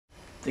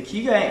The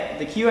Q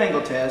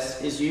angle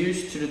test is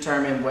used to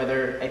determine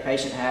whether a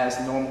patient has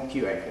normal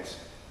Q angles.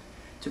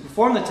 To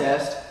perform the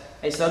test,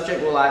 a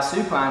subject will lie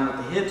supine with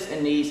the hips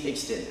and knees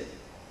extended.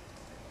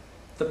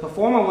 The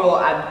performer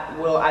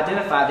will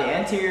identify the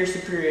anterior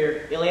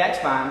superior iliac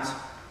spines,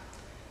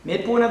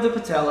 midpoint of the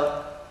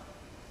patella,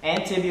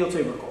 and tibial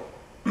tubercle.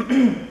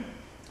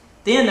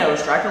 Then they will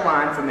strike a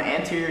line from the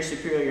anterior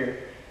superior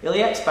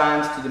iliac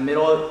spines to the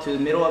middle of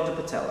the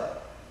patella,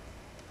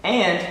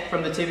 and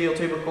from the tibial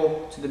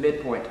tubercle to the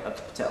midpoint of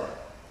the patella.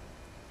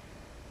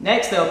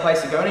 Next, they'll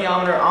place a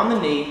goniometer on the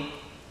knee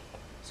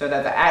so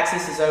that the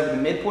axis is over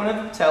the midpoint of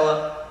the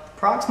patella,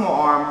 the proximal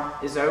arm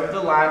is over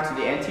the line to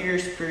the anterior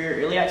superior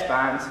iliac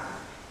spines,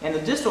 and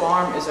the distal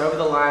arm is over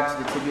the line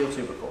to the tibial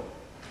tubercle.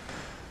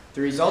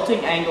 The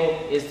resulting angle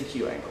is the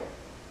Q angle.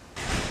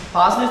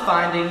 Positive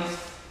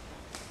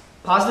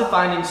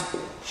findings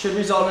should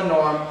result in a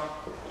norm,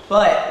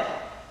 but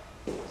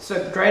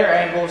greater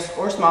angles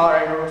or smaller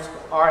angles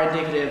are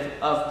indicative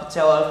of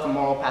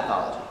patellofemoral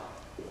pathology.